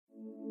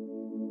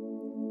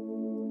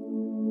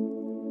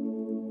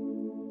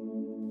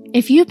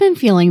If you've been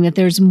feeling that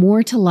there's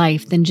more to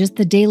life than just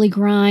the daily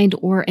grind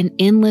or an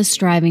endless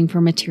striving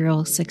for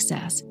material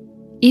success,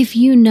 if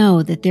you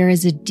know that there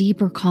is a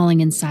deeper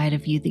calling inside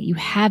of you that you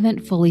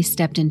haven't fully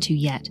stepped into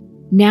yet,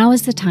 now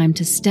is the time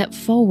to step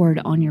forward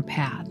on your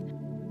path.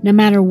 No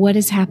matter what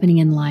is happening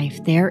in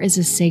life, there is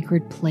a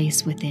sacred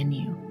place within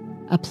you,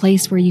 a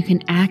place where you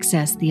can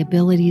access the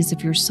abilities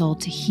of your soul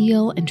to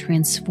heal and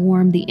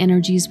transform the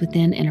energies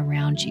within and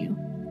around you.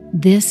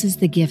 This is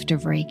the gift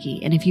of Reiki,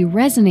 and if you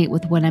resonate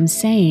with what I'm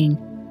saying,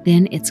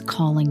 then it's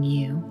calling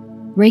you.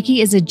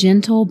 Reiki is a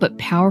gentle but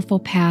powerful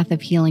path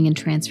of healing and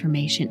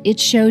transformation. It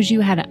shows you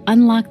how to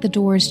unlock the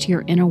doors to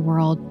your inner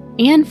world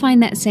and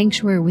find that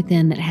sanctuary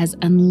within that has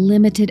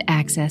unlimited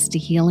access to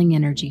healing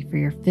energy for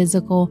your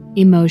physical,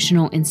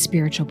 emotional, and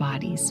spiritual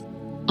bodies.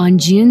 On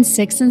June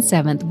 6th and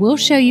 7th, we'll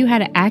show you how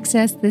to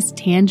access this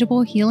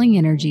tangible healing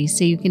energy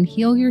so you can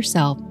heal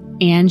yourself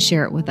and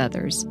share it with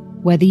others.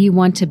 Whether you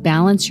want to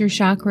balance your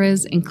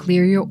chakras and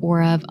clear your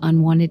aura of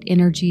unwanted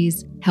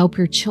energies, help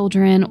your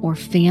children or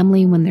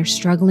family when they're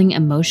struggling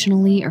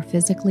emotionally or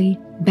physically,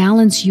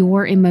 balance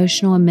your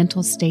emotional and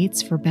mental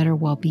states for better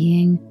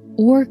well-being,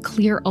 or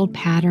clear old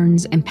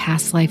patterns and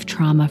past life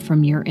trauma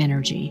from your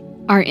energy.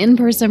 Our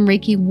in-person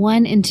Reiki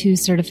 1 and 2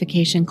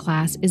 certification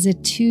class is a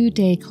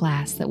 2-day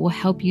class that will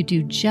help you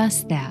do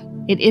just that.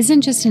 It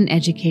isn't just an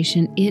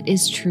education, it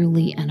is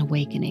truly an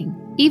awakening.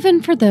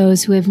 Even for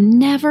those who have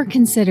never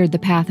considered the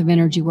path of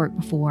energy work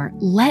before,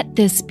 let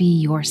this be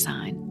your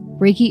sign.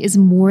 Reiki is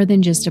more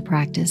than just a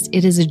practice.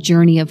 It is a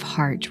journey of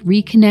heart,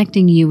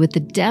 reconnecting you with the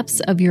depths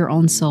of your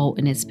own soul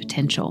and its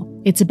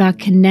potential. It's about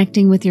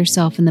connecting with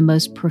yourself in the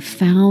most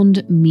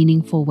profound,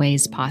 meaningful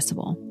ways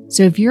possible.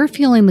 So if you're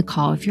feeling the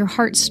call, if your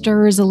heart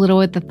stirs a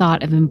little at the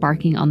thought of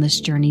embarking on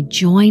this journey,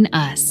 join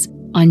us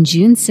on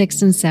June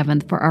 6th and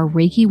 7th for our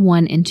Reiki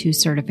 1 and 2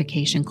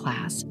 certification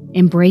class.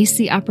 Embrace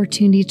the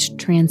opportunity to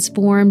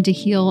transform, to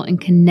heal,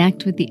 and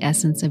connect with the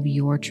essence of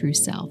your true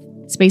self.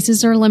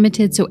 Spaces are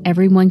limited so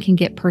everyone can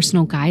get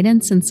personal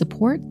guidance and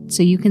support,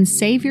 so you can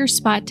save your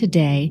spot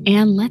today,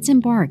 and let's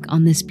embark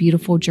on this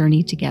beautiful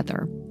journey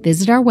together.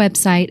 Visit our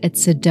website at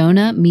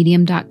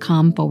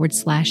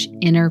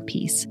sedonamedium.com/inner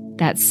peace.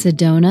 That's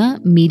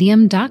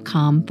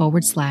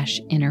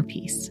sedonamedium.com/inner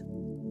peace.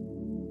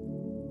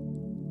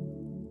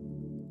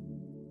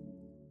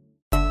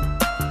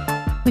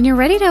 When you're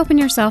ready to open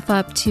yourself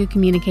up to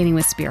communicating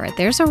with spirit,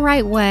 there's a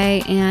right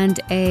way and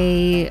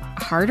a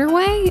harder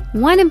way.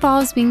 One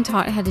involves being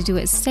taught how to do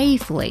it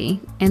safely,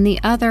 and the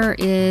other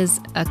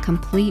is a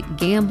complete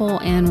gamble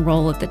and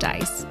roll of the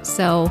dice.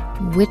 So,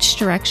 which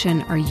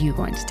direction are you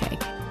going to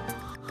take?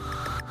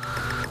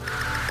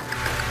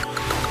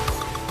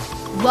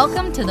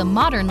 Welcome to the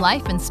Modern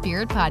Life and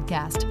Spirit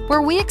Podcast,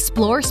 where we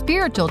explore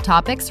spiritual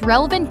topics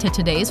relevant to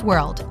today's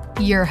world.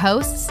 Your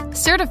hosts,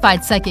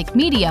 certified psychic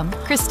medium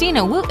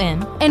Christina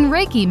Wooten and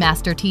Reiki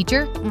master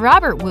teacher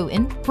Robert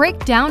Wooten,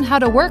 break down how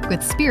to work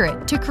with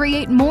spirit to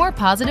create more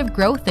positive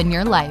growth in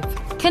your life.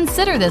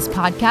 Consider this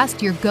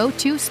podcast your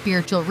go-to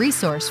spiritual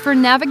resource for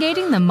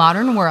navigating the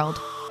modern world.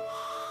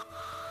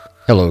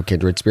 Hello,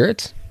 kindred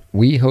spirits.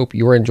 We hope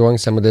you are enjoying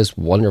some of this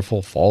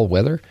wonderful fall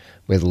weather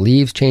with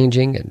leaves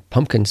changing and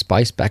pumpkin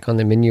spice back on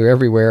the menu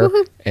everywhere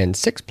and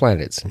 6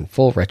 planets in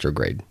full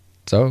retrograde.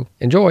 So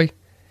enjoy.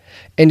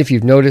 And if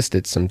you've noticed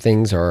that some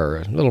things are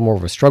a little more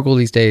of a struggle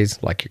these days,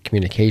 like your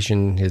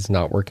communication is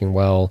not working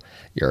well,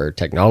 your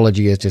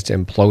technology is just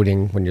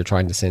imploding when you're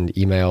trying to send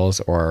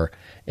emails, or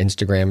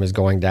Instagram is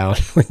going down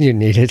when you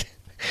need it,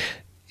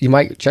 you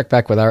might check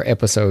back with our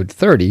episode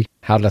 30,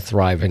 How to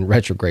Thrive in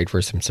Retrograde,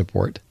 for some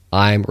support.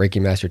 I'm Reiki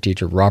Master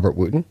Teacher Robert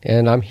Wooten,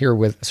 and I'm here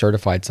with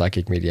Certified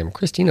Psychic Medium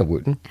Christina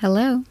Wooten.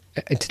 Hello.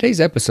 And today's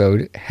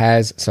episode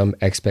has some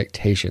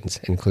expectations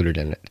included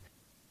in it.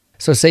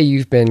 So say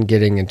you've been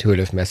getting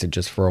intuitive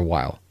messages for a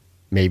while,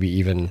 maybe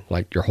even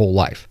like your whole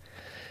life,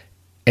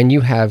 and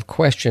you have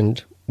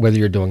questioned whether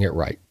you're doing it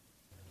right,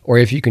 or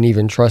if you can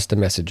even trust the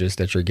messages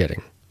that you're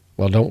getting.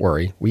 Well, don't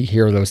worry, we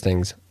hear those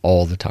things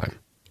all the time.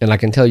 And I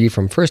can tell you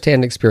from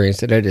firsthand experience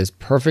that it is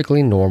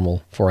perfectly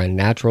normal for a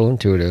natural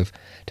intuitive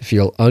to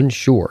feel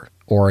unsure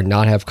or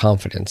not have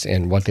confidence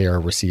in what they are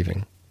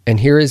receiving.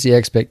 And here is the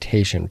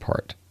expectation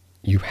part.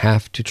 You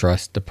have to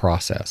trust the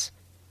process.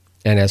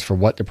 And as for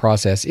what the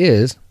process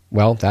is,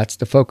 well, that's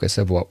the focus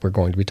of what we're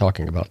going to be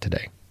talking about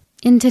today.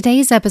 In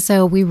today's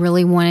episode, we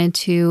really wanted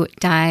to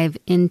dive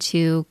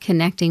into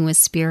connecting with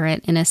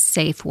spirit in a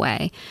safe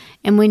way.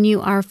 And when you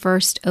are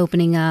first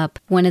opening up,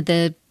 one of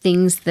the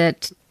things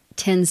that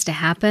tends to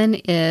happen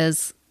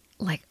is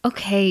like,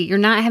 okay, you're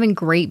not having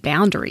great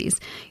boundaries.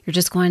 You're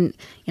just going,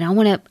 I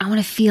want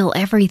to feel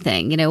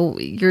everything.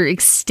 You're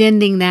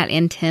extending that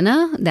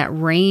antenna, that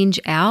range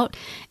out,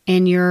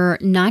 and you're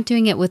not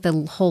doing it with a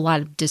whole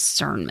lot of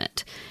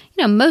discernment.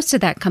 Most of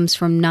that comes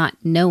from not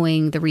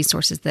knowing the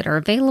resources that are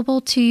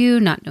available to you,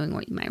 not knowing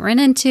what you might run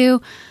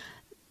into.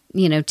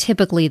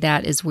 Typically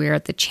that is where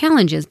the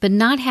challenge is. But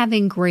not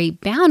having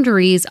great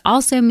boundaries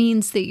also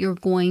means that you're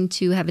going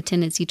to have a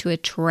tendency to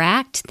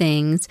attract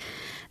things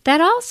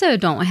that also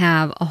don't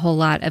have a whole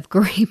lot of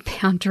great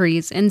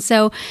boundaries. And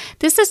so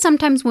this is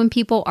sometimes when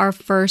people are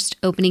first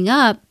opening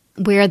up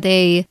where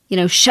they,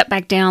 shut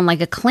back down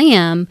like a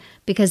clam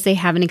because they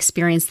have an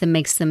experience that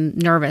makes them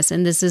nervous.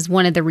 And this is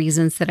one of the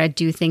reasons that I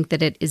do think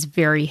that it is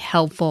very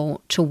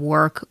helpful to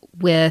work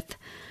with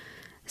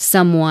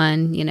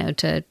someone,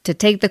 to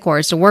take the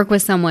course, to work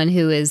with someone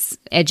who is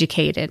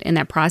educated in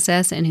that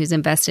process and who's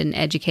invested in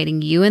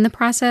educating you in the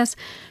process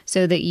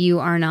so that you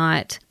are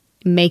not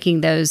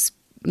making those,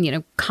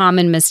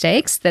 common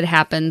mistakes that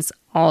happens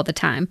all the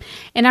time.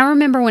 And I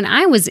remember when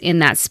I was in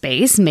that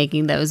space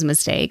making those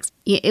mistakes,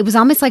 it was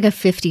almost like a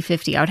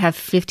 50-50. I would have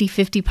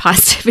 50-50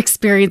 positive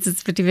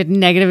experiences, 50-50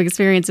 negative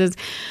experiences,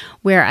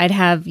 where I'd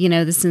have,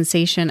 the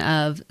sensation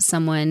of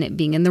someone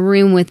being in the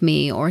room with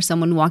me or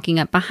someone walking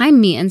up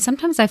behind me. And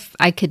sometimes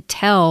I could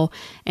tell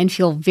and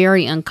feel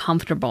very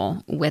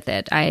uncomfortable with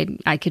it.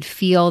 I could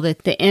feel that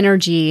the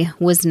energy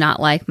was not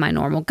like my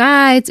normal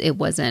guides. It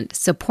wasn't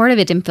supportive.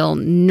 It didn't feel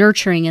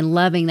nurturing and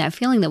loving, that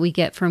feeling that we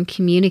get from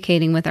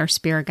communicating with our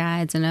spirit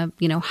guides in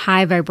a,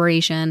 high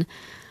vibration,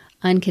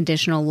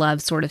 unconditional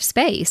love sort of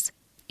space.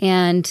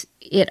 And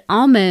it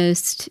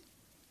almost,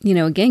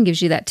 again,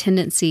 gives you that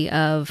tendency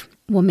of,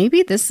 well,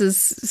 maybe this is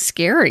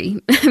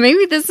scary.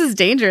 Maybe this is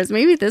dangerous.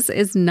 Maybe this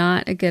is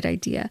not a good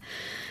idea.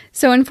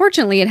 So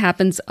unfortunately, it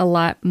happens a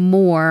lot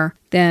more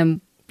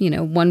than,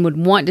 one would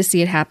want to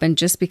see it happen,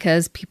 just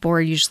because people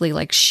are usually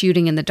like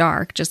shooting in the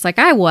dark, just like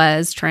I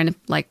was trying to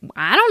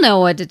I don't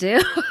know what to do.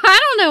 I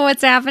don't know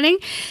what's happening.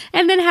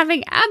 And then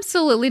having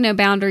absolutely no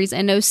boundaries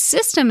and no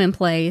system in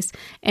place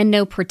and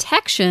no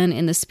protection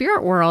in the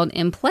spirit world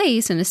in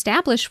place and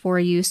established for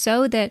you,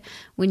 so that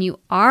when you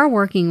are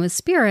working with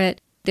spirit,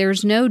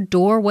 there's no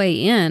doorway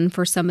in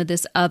for some of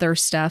this other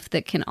stuff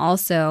that can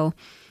also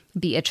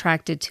be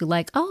attracted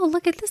to, oh,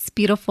 look at this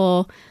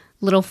beautiful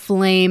little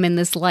flame and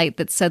this light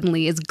that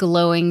suddenly is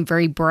glowing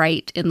very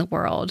bright in the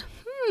world.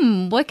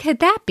 What could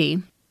that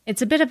be?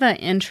 It's a bit of an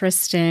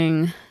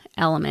interesting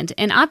element.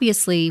 And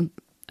obviously,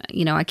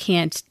 I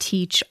can't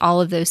teach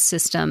all of those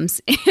systems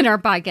in our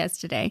podcast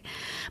today,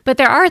 but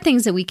there are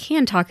things that we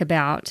can talk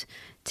about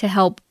to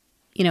help,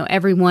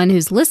 everyone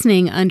who's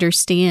listening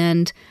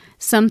understand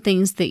some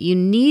things that you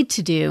need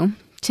to do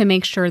to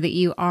make sure that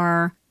you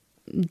are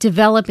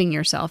developing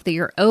yourself, that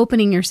you're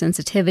opening your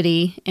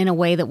sensitivity in a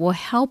way that will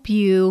help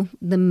you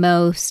the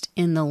most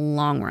in the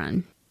long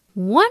run.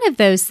 One of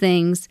those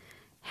things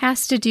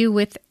has to do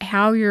with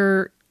how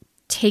you're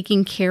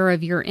taking care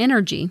of your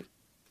energy.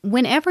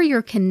 Whenever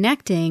you're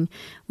connecting,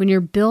 when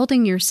you're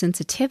building your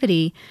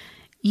sensitivity,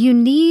 you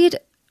need,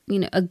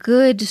 a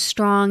good,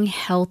 strong,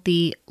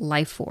 healthy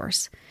life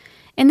force.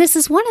 And this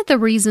is one of the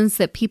reasons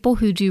that people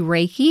who do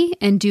Reiki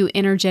and do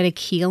energetic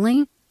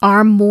healing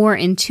are more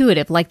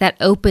intuitive. That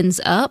opens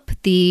up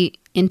the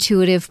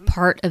intuitive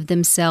part of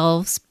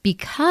themselves,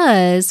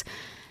 because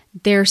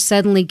they're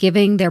suddenly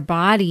giving their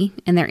body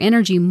and their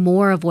energy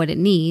more of what it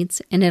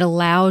needs, and it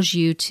allows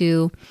you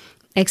to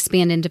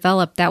expand and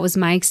develop. That was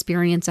my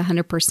experience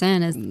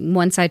 100%. As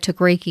once I took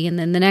Reiki, and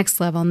then the next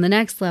level and the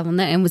next level,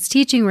 and was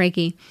teaching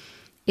Reiki,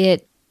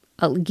 it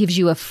gives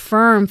you a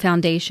firm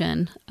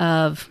foundation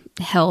of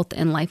health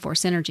and life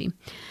force energy.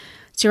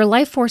 So your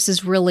life force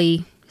is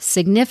really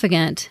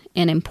significant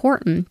and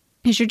important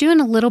because you're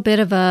doing a little bit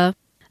of a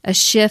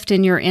shift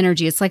in your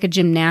energy. It's like a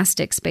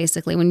gymnastics,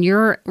 basically, when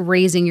you're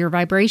raising your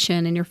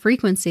vibration and your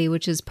frequency,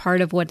 which is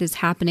part of what is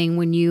happening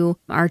when you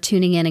are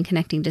tuning in and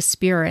connecting to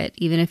spirit.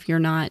 Even if you're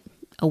not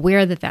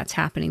aware that that's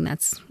happening,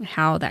 that's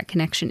how that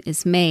connection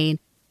is made.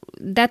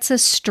 That's a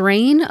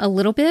strain a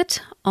little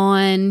bit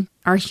on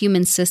our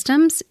human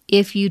systems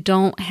if you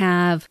don't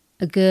have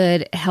a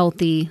good,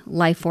 healthy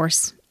life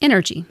force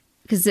energy.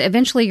 Because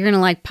eventually you're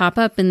going to pop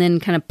up and then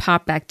kind of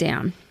pop back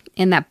down.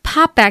 And that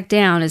pop back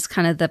down is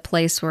kind of the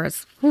place where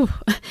it's, whew.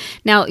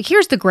 Now,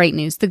 here's the great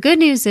news. The good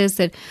news is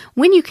that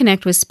when you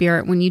connect with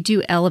spirit, when you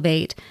do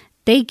elevate,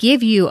 they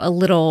give you a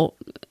little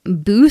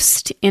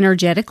boost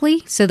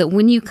energetically, so that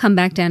when you come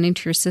back down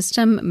into your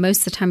system, most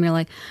of the time you're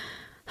like,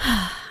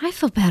 I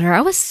feel better.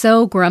 I was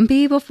so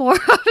grumpy before.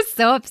 I was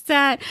so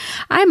upset.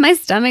 My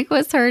stomach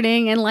was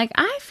hurting, and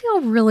I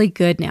feel really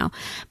good now.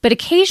 But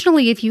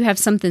occasionally, if you have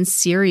something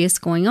serious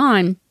going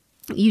on,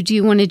 you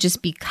do want to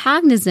just be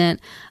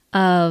cognizant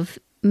of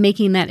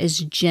making that as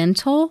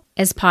gentle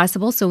as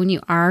possible. So when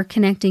you are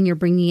connecting, you're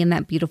bringing in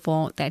that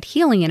beautiful, that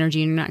healing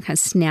energy, and you're not kind of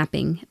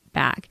snapping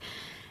back.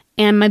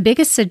 And my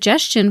biggest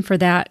suggestion for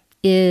that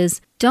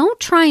is don't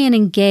try and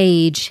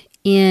engage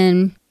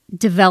in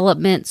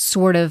development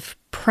sort of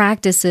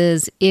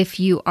practices if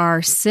you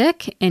are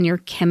sick and your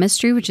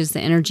chemistry, which is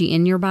the energy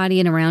in your body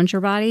and around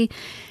your body,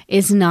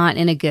 is not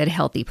in a good,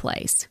 healthy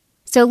place.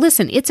 So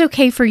listen, it's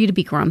okay for you to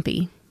be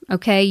grumpy.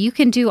 Okay, you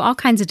can do all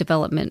kinds of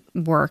development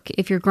work.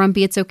 If you're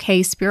grumpy, it's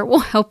okay. Spirit will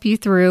help you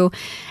through.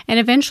 And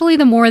eventually,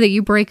 the more that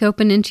you break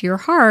open into your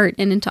heart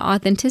and into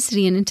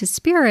authenticity and into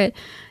spirit,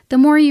 the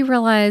more you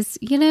realize,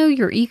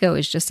 your ego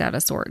is just out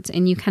of sorts,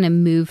 and you kind of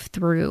move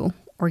through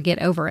or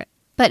get over it.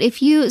 But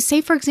if you,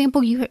 say, for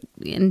example,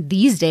 in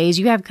these days,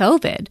 you have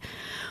COVID,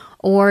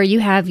 or you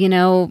have,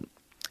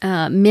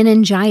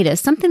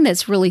 meningitis, something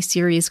that's really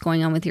serious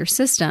going on with your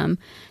system,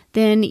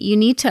 then you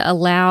need to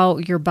allow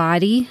your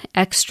body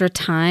extra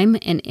time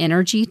and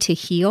energy to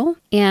heal.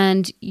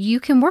 And you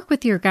can work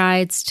with your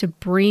guides to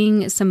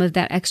bring some of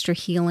that extra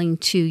healing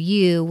to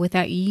you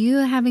without you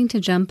having to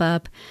jump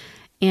up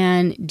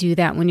and do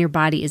that when your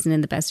body isn't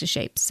in the best of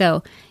shape.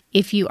 So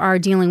if you are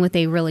dealing with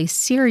a really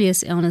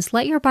serious illness,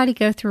 let your body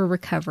go through a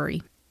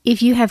recovery.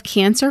 If you have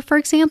cancer, for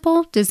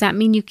example, does that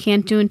mean you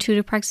can't do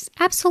intuitive practice?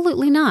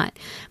 Absolutely not.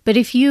 But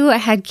if you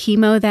had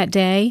chemo that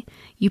day,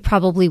 you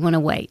probably want to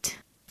wait.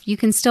 You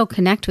can still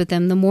connect with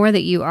them. The more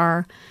that you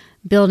are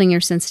building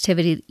your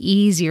sensitivity, the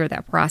easier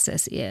that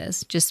process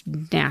is, just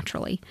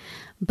naturally.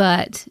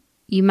 But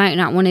you might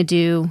not want to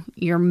do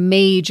your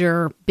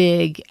major,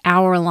 big,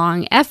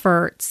 hour-long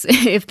efforts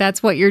if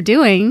that's what you're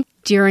doing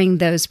during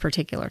those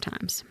particular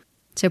times.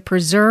 So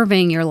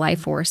preserving your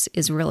life force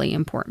is really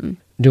important.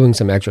 Doing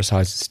some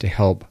exercises to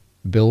help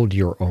build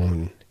your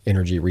own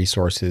energy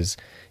resources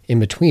in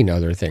between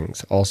other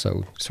things.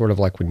 Also, sort of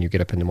like when you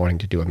get up in the morning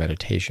to do a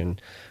meditation,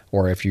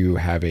 or if you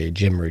have a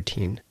gym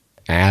routine,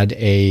 add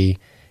a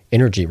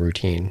energy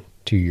routine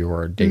to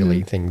your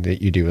daily thing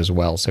that you do as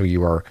well. So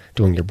you are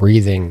doing your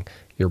breathing,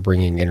 you're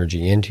bringing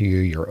energy into you,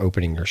 you're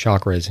opening your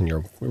chakras, and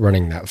you're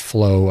running that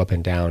flow up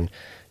and down.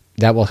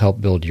 That will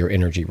help build your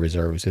energy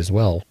reserves as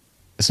well.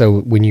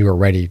 So when you are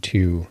ready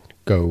to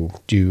go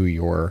do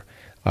your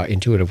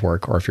intuitive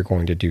work, or if you're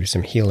going to do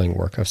some healing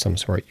work of some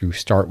sort, you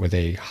start with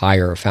a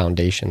higher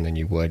foundation than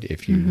you would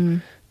if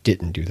you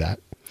didn't do that.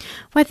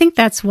 Well, I think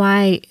that's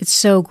why it's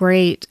so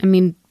great. I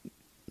mean,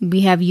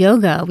 we have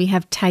yoga, we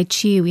have Tai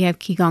Chi, we have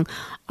Qigong.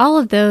 All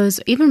of those,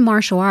 even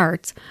martial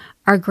arts,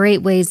 are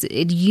great ways.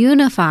 It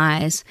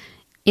unifies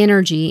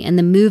energy and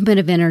the movement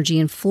of energy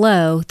and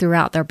flow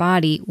throughout their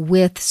body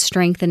with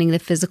strengthening the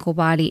physical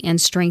body and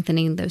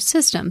strengthening those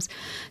systems.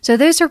 So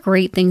those are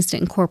great things to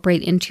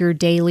incorporate into your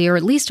daily or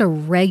at least a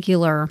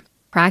regular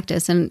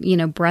practice.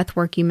 And, breath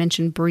work, you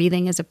mentioned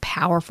breathing is a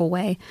powerful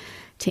way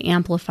to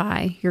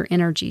amplify your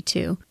energy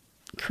too.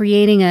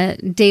 Creating a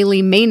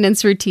daily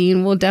maintenance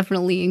routine will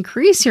definitely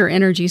increase your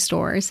energy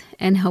stores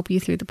and help you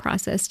through the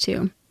process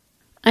too.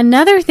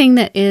 Another thing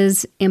that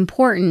is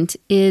important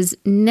is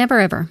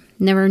never.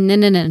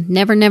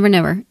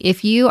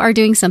 If you are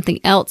doing something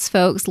else,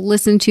 folks,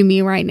 listen to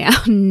me right now.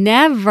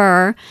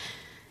 Never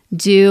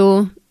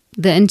do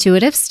the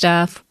intuitive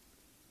stuff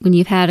when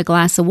you've had a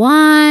glass of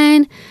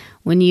wine,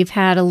 when you've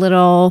had a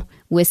little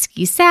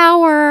whiskey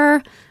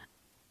sour,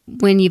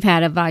 when you've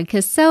had a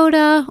vodka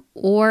soda,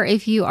 or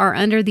if you are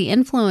under the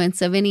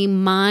influence of any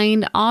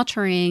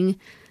mind-altering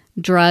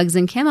drugs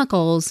and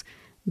chemicals.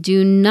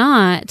 Do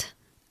not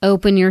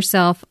open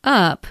yourself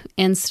up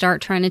and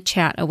start trying to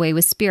chat away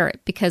with spirit,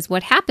 because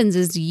what happens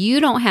is you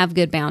don't have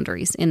good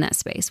boundaries in that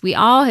space. We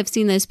all have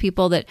seen those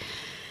people that,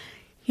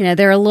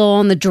 they're a little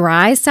on the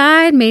dry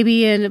side,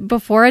 maybe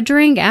before a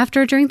drink,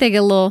 after a drink, they get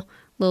a little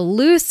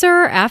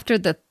looser. After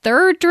the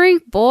third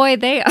drink, boy,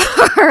 they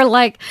are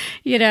like,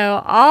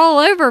 all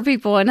over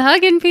people and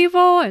hugging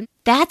people. And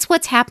that's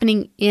what's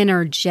happening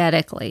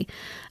energetically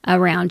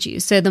around you.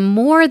 So the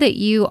more that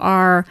you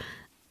are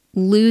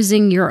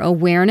losing your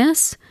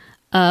awareness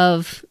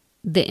of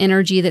the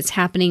energy that's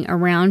happening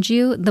around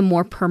you, the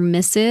more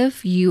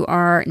permissive you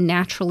are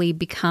naturally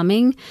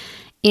becoming,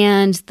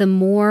 and the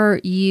more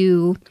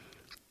you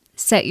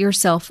set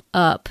yourself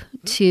up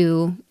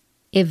to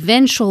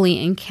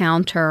eventually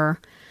encounter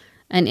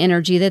an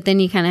energy that then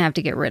you kind of have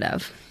to get rid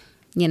of.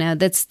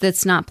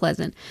 That's not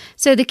pleasant.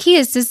 So the key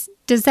is,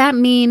 does that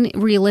mean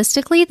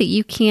realistically that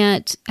you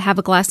can't have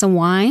a glass of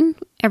wine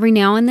every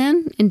now and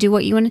then and do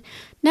what you want?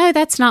 No,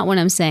 that's not what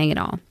I'm saying at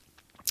all.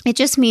 It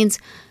just means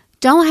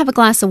don't have a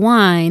glass of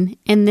wine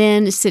and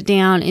then sit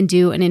down and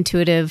do an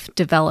intuitive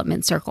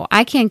development circle.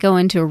 I can't go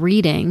into a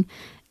reading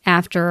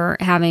after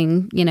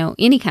having,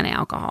 any kind of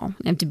alcohol.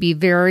 I have to be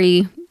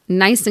very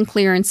nice and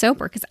clear and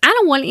sober, because I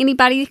don't want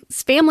anybody's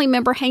family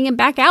member hanging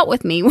back out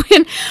with me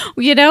when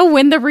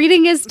the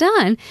reading is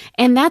done.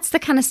 And that's the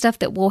kind of stuff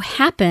that will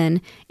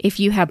happen if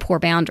you have poor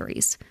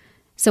boundaries.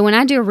 So when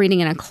I do a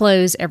reading and I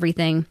close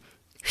everything,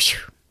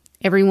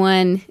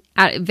 everyone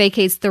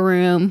vacates the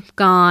room,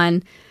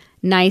 gone,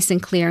 nice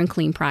and clear and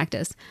clean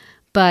practice.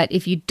 But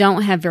if you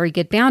don't have very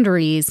good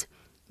boundaries,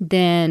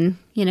 then,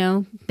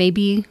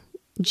 maybe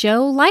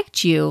Joe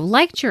liked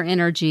your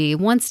energy,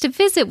 wants to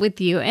visit with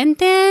you, and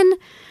then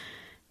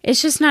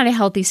it's just not a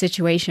healthy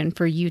situation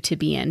for you to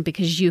be in,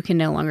 because you can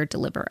no longer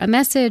deliver a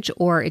message,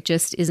 or it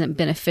just isn't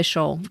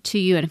beneficial to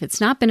you. And if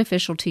it's not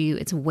beneficial to you,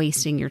 it's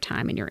wasting your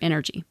time and your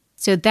energy.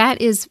 So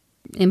that is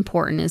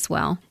important as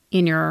well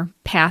in your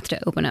path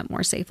to open up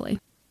more safely.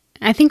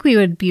 I think we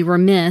would be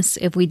remiss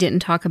if we didn't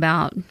talk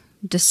about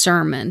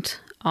discernment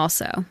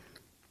also.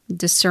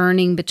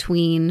 Discerning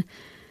between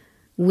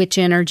which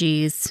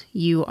energies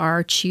you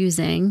are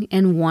choosing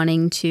and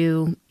wanting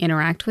to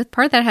interact with.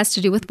 Part of that has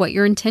to do with what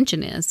your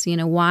intention is.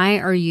 Why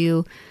are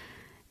you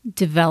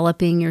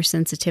developing your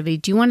sensitivity?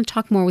 Do you want to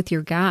talk more with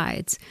your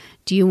guides?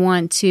 Do you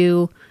want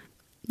to,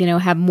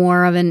 have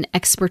more of an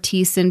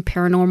expertise in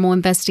paranormal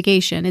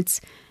investigation? It's,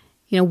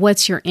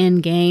 what's your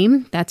end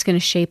game? That's going to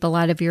shape a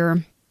lot of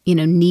your,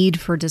 need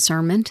for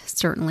discernment,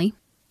 certainly.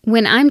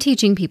 When I'm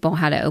teaching people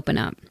how to open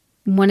up,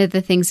 one of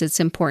the things that's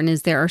important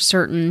is there are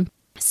certain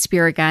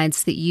spirit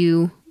guides that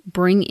you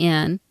bring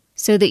in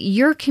so that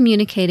you're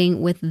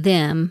communicating with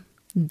them.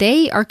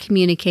 They are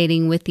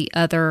communicating with the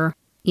other,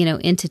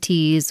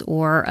 entities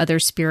or other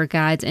spirit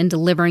guides and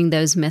delivering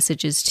those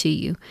messages to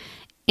you.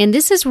 And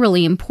this is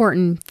really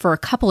important for a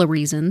couple of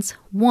reasons.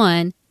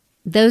 One,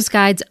 those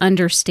guides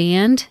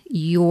understand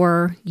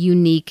your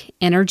unique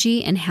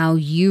energy and how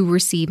you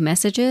receive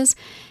messages.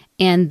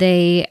 And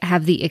they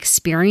have the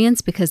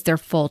experience, because they're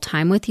full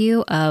time with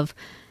you, of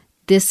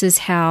this is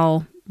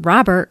how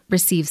Robert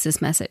receives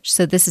this message.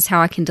 So this is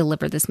how I can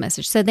deliver this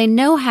message. So they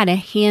know how to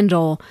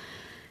handle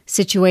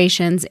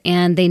situations,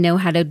 and they know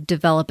how to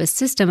develop a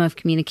system of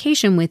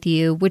communication with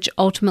you, which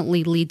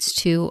ultimately leads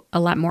to a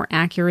lot more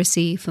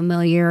accuracy,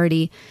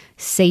 familiarity,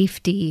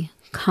 safety,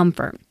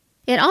 comfort.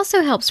 It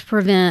also helps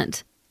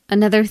prevent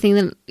another thing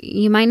that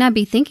you might not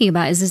be thinking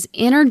about is this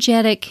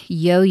energetic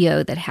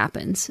yo-yo that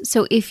happens.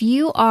 So if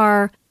you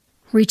are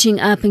reaching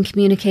up and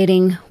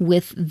communicating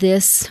with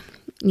this,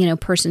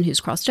 person who's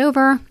crossed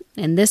over,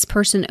 and this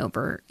person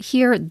over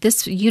here,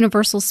 this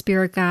universal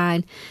spirit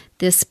guide,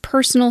 this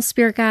personal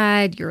spirit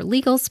guide, your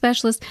legal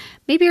specialist,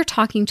 maybe you're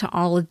talking to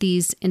all of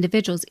these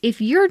individuals.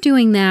 If you're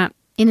doing that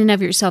in and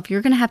of yourself,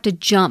 you're going to have to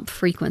jump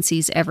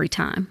frequencies every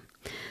time.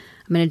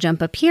 I'm going to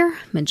jump up here,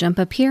 I'm going to jump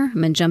up here,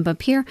 I'm going to jump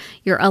up here.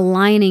 You're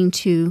aligning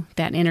to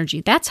that energy.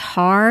 That's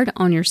hard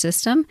on your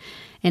system,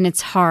 and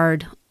it's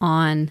hard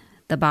on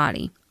the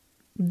body.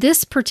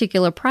 This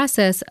particular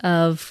process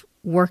of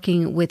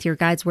working with your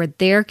guides, where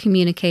they're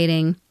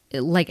communicating,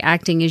 like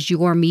acting as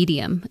your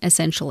medium,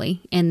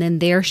 essentially, and then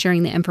they're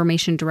sharing the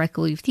information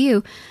directly with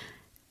you,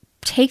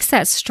 takes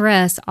that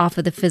stress off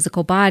of the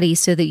physical body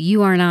so that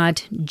you are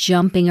not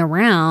jumping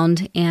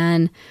around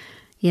and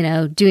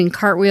doing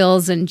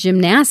cartwheels and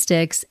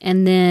gymnastics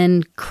and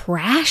then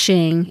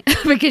crashing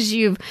because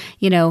you've,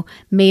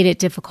 made it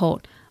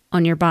difficult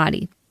on your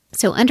body.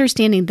 So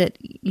understanding that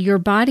your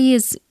body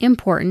is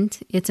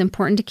important, it's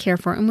important to care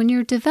for it. And when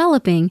you're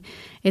developing,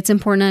 it's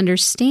important to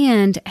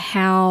understand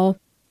how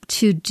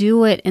to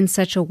do it in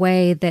such a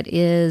way that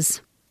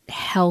is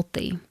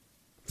healthy.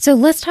 So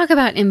let's talk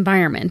about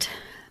environment,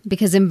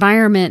 because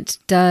environment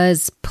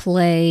does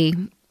play,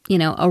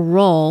 a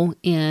role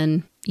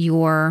in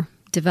your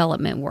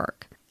development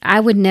work. I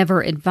would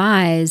never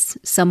advise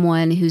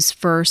someone who's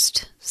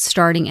first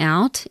starting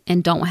out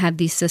and don't have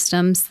these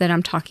systems that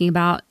I'm talking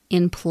about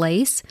in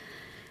place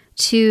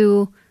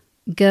to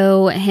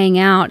go hang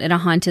out at a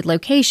haunted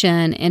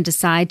location and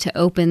decide to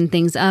open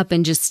things up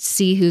and just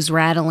see who's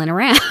rattling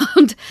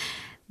around.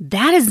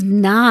 That is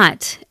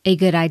not a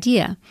good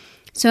idea.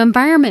 So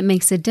environment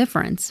makes a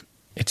difference.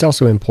 It's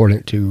also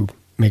important to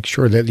make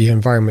sure that the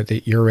environment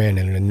that you're in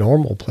a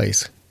normal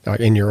place,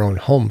 in your own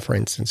home, for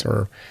instance,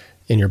 or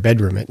in your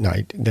bedroom at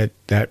night,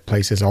 that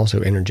place is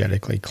also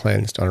energetically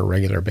cleansed on a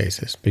regular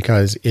basis,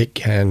 because it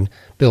can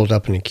build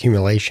up an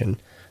accumulation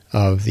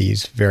of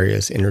these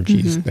various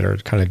energies that are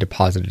kind of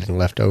deposited and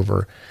left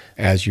over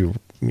as you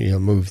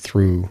move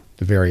through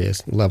the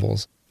various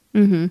levels.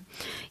 Mm-hmm.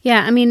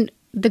 Yeah, I mean,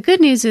 the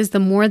good news is the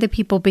more that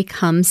people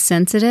become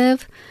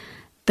sensitive,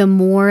 the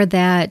more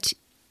that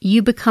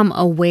you become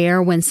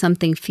aware when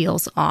something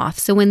feels off.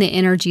 So when the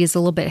energy is a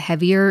little bit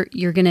heavier,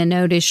 you're going to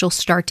notice you'll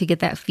start to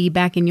get that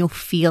feedback and you'll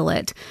feel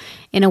it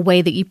in a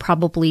way that you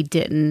probably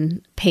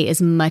didn't pay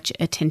as much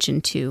attention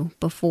to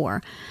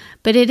before.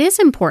 But it is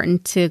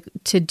important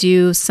to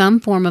do some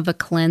form of a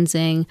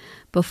cleansing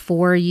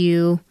before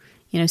you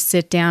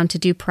sit down to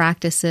do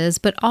practices,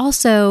 but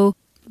also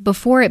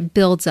before it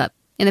builds up.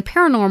 In the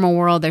paranormal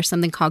world, there's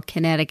something called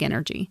kinetic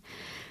energy.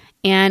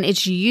 And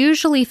it's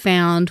usually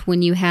found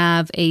when you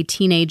have a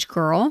teenage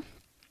girl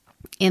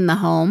in the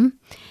home.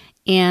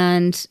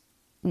 And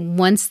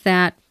once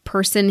that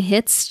person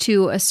hits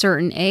to a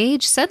certain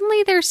age,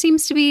 suddenly there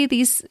seems to be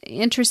these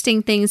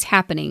interesting things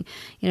happening.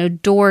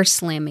 Door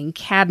slamming,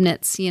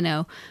 cabinets,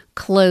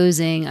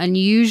 closing,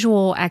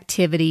 unusual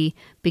activity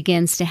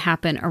begins to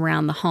happen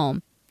around the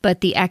home.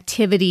 But the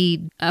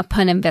activity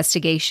upon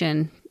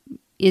investigation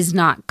is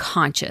not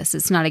conscious.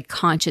 It's not a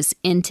conscious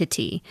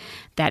entity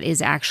that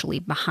is actually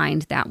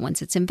behind that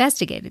once it's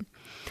investigated.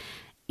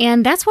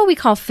 And that's what we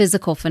call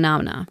physical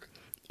phenomena.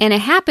 And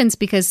it happens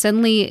because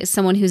suddenly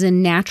someone who's a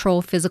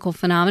natural physical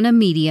phenomena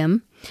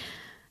medium,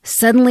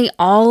 suddenly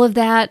all of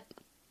that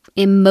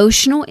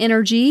emotional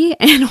energy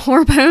and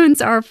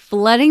hormones are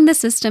flooding the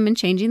system and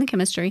changing the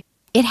chemistry.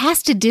 It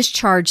has to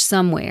discharge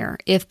somewhere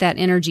if that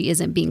energy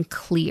isn't being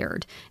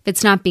cleared. If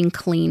it's not being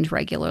cleaned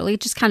regularly,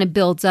 it just kind of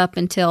builds up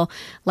until,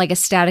 like a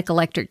static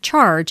electric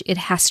charge, it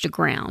has to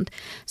ground.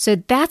 So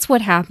that's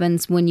what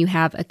happens when you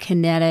have a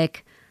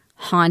kinetic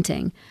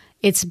haunting.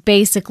 It's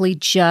basically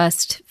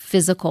just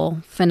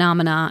physical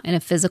phenomena and a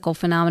physical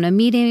phenomena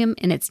medium,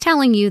 and it's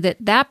telling you that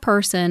that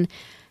person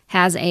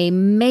has a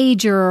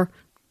major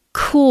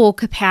cool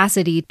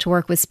capacity to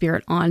work with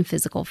spirit on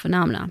physical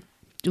phenomena,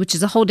 which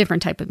is a whole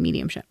different type of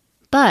mediumship.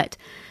 But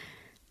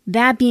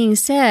that being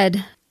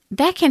said,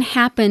 that can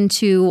happen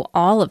to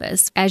all of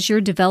us as you're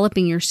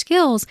developing your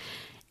skills.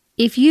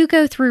 If you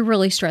go through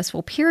really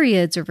stressful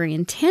periods or very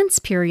intense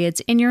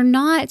periods and you're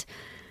not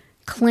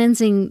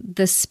cleansing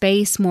the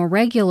space more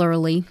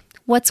regularly,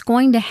 what's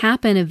going to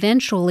happen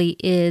eventually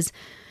is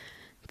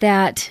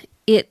that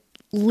it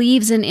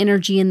leaves an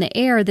energy in the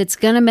air that's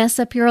going to mess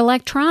up your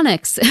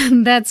electronics.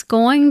 That's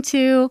going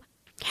to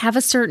have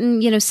a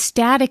certain,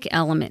 static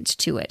element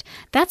to it.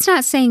 That's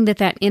not saying that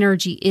that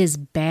energy is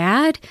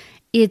bad.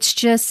 It's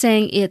just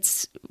saying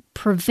it's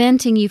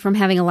preventing you from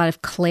having a lot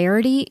of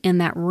clarity in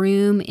that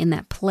room, in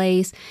that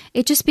place.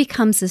 It just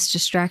becomes this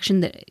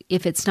distraction that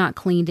if it's not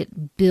cleaned,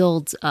 it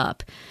builds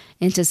up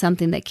into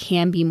something that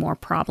can be more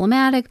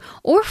problematic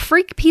or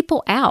freak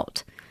people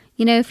out.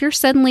 If you're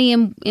suddenly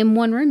in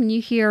one room and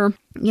you hear,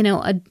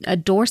 a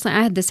door slam.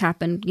 I had this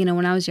happen,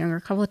 when I was younger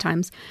a couple of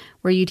times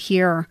where you'd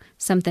hear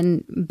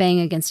something bang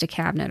against a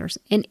cabinet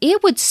and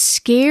it would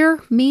scare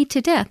me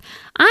to death.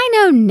 I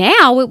know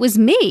now it was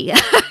me.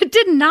 I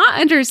did not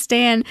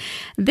understand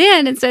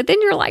then. And so then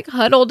you're like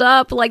huddled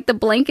up, like the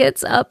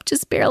blankets up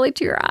just barely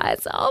to your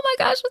eyes. Oh my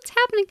gosh, what's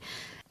happening?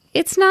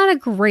 It's not a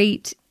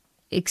great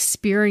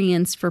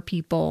experience for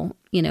people,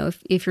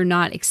 if you're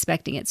not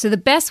expecting it. So the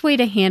best way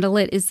to handle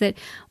it is that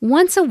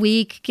once a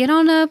week, get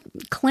on a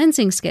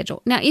cleansing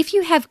schedule. Now, if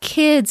you have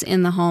kids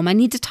in the home, I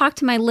need to talk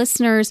to my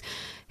listeners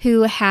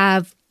who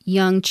have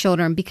young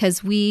children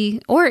because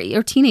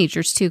or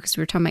teenagers too, because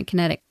we were talking about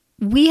kinetic.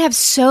 We have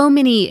so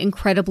many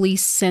incredibly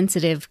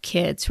sensitive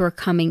kids who are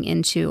coming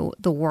into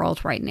the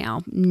world right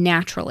now,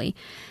 naturally.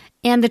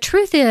 And the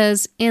truth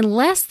is,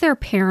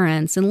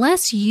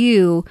 unless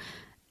you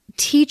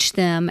teach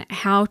them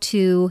how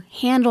to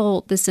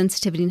handle the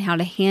sensitivity and how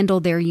to handle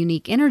their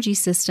unique energy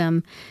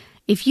system,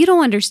 if you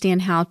don't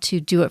understand how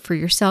to do it for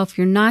yourself,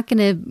 you're not going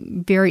to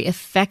very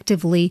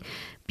effectively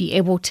be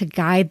able to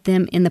guide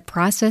them in the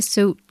process.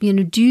 So,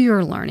 do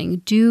your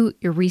learning, do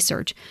your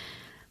research.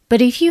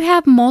 But if you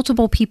have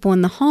multiple people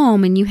in the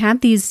home and you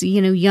have these,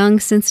 young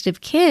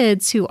sensitive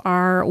kids who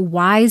are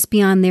wise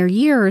beyond their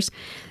years,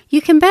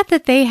 you can bet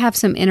that they have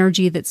some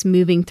energy that's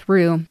moving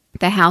through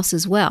the house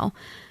as well.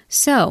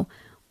 So,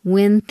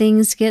 when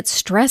things get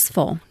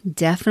stressful,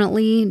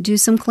 definitely do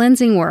some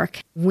cleansing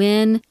work.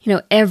 When,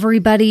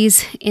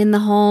 everybody's in the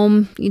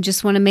home, you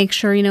just want to make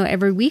sure,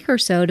 every week or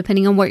so,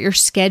 depending on what your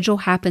schedule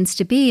happens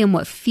to be and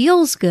what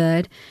feels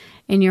good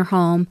in your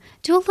home,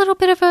 do a little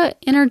bit of an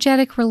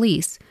energetic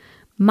release.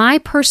 My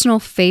personal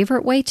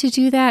favorite way to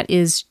do that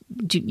is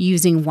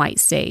using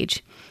white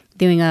sage.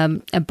 Doing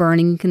a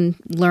burning, you can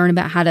learn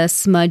about how to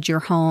smudge your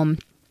home.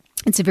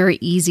 It's a very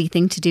easy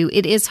thing to do.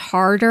 It is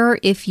harder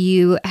if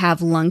you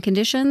have lung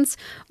conditions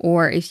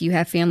or if you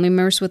have family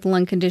members with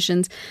lung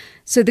conditions.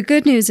 So the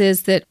good news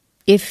is that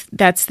if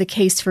that's the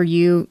case for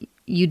you,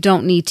 you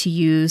don't need to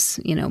use,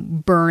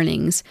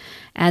 burnings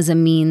as a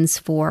means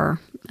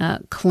for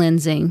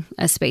cleansing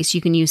a space.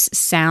 You can use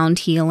sound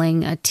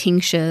healing.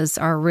 Tinctures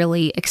are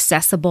really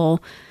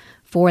accessible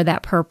for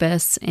that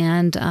purpose.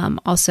 And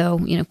also,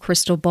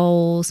 crystal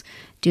bowls,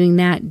 doing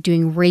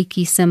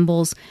Reiki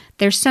symbols.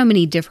 There's so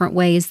many different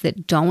ways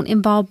that don't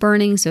involve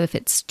burning. So if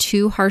it's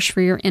too harsh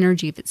for your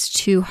energy, if it's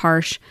too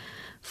harsh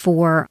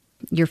for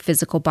your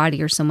physical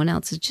body or someone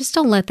else's, just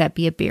don't let that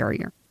be a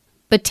barrier.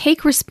 But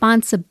take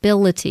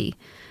responsibility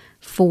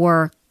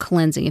for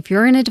cleansing. If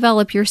you're going to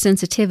develop your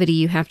sensitivity,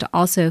 you have to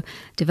also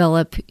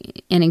develop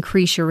and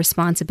increase your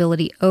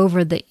responsibility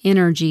over the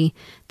energy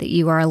that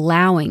you are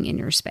allowing in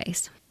your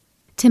space.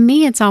 To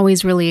me, it's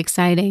always really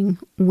exciting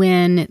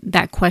when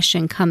that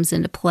question comes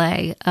into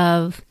play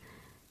of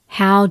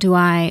how do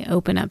I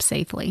open up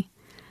safely?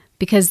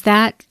 Because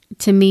that,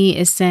 to me,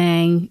 is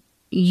saying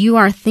you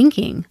are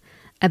thinking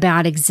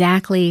about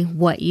exactly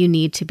what you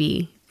need to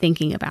be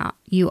thinking about.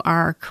 You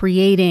are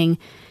creating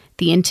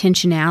the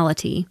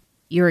intentionality.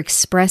 You're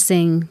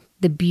expressing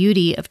the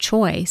beauty of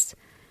choice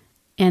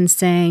and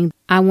saying,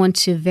 I want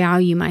to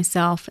value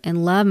myself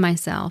and love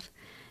myself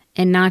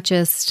and not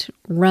just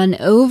run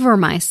over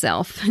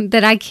myself,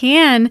 that I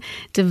can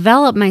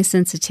develop my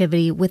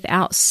sensitivity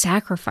without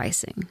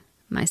sacrificing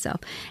myself.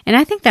 And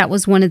I think that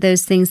was one of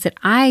those things that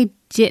I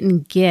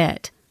didn't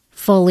get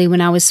fully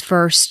when I was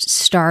first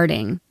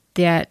starting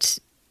that,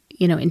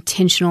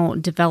 intentional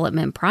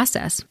development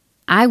process.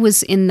 I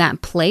was in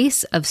that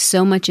place of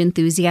so much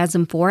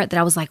enthusiasm for it that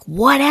I was like,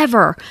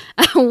 whatever,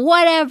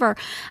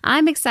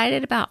 I'm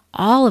excited about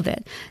all of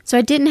it. So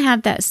I didn't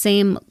have that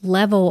same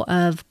level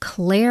of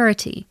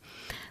clarity.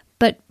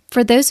 But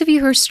for those of you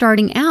who are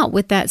starting out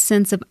with that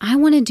sense of, I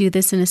want to do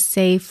this in a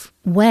safe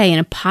way, in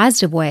a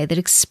positive way that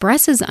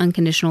expresses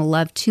unconditional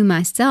love to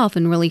myself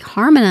and really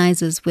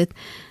harmonizes with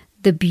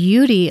the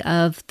beauty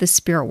of the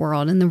spirit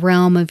world and the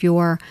realm of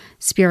your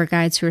spirit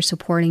guides who are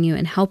supporting you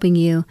and helping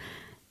you,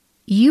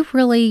 you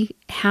really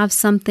have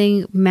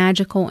something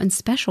magical and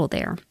special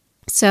there.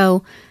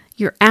 So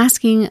you're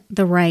asking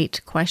the right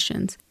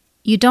questions.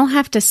 You don't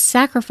have to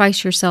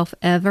sacrifice yourself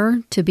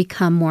ever to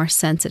become more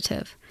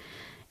sensitive.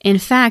 In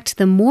fact,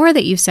 the more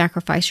that you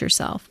sacrifice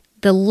yourself,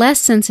 the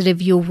less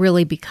sensitive you'll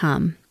really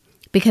become,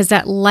 because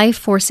that life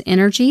force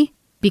energy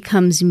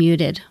becomes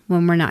muted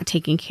when we're not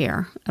taking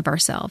care of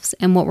ourselves.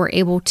 And what we're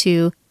able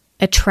to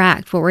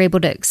attract, what we're able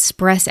to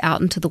express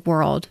out into the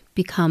world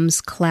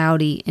becomes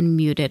cloudy and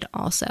muted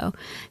also.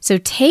 So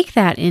take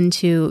that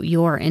into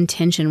your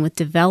intention with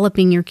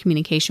developing your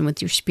communication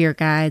with your spirit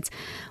guides,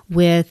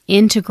 with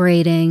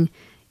integrating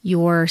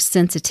your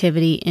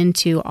sensitivity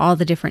into all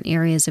the different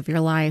areas of your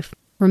life,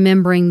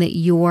 remembering that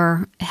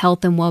your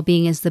health and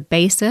well-being is the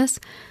basis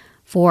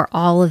for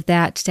all of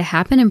that to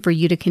happen and for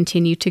you to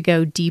continue to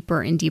go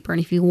deeper and deeper.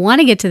 And if you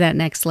want to get to that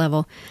next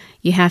level,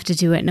 you have to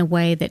do it in a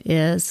way that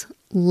is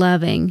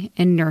loving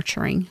and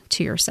nurturing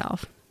to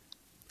yourself.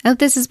 I hope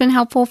this has been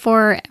helpful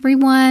for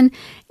everyone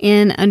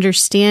in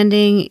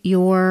understanding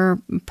your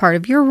part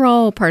of your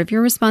role, part of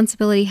your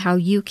responsibility, how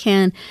you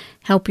can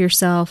help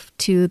yourself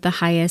to the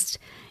highest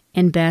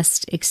and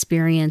best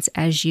experience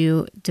as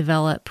you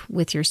develop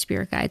with your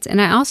spirit guides.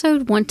 And I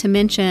also want to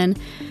mention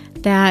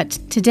that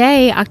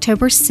today,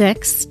 October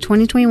 6th,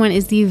 2021,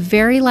 is the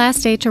very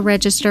last day to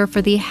register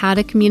for the How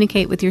to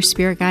Communicate with Your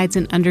Spirit Guides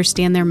and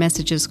Understand Their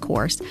Messages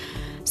course.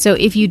 So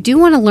if you do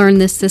want to learn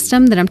this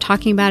system that I'm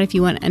talking about, if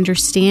you want to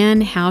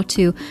understand how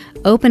to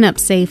open up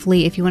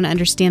safely, if you want to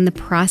understand the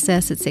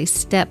process, it's a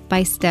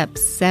step-by-step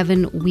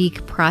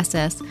 7-week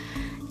process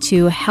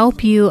to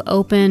help you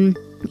open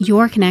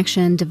your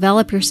connection,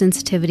 develop your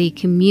sensitivity,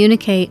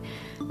 communicate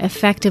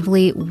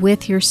effectively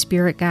with your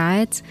spirit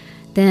guides,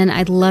 then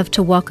I'd love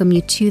to welcome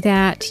you to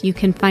that. You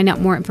can find out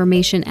more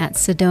information at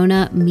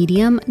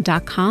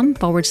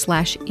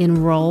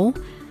sedonamedium.com/enroll.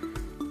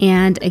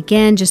 And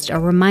again, just a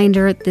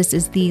reminder, this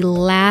is the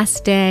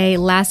last day,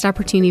 last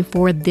opportunity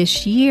for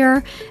this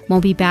year.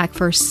 We'll be back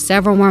for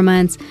several more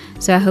months.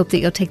 So I hope that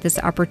you'll take this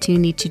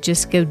opportunity to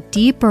just go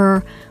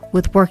deeper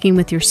with working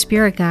with your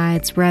spirit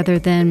guides rather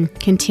than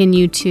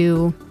continue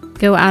to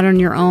go out on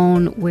your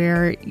own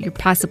where you're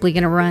possibly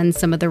going to run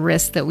some of the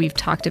risks that we've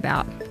talked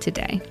about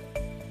today.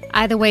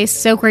 Either way,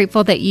 so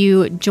grateful that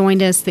you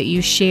joined us, that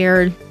you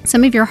shared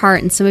some of your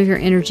heart and some of your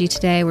energy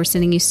today. We're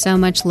sending you so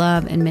much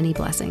love and many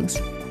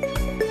blessings.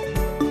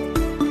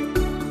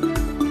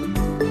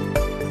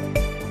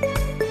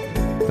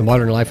 The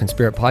Modern Life and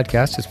Spirit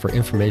podcast is for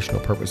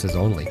informational purposes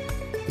only.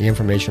 The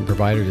information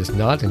provided is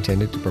not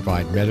intended to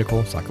provide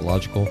medical,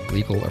 psychological,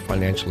 legal, or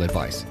financial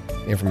advice.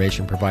 The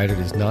information provided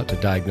is not to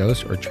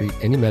diagnose or treat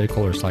any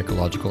medical or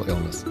psychological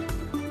illness.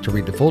 To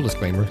read the full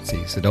disclaimer, see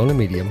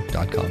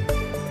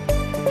sedonamedium.com.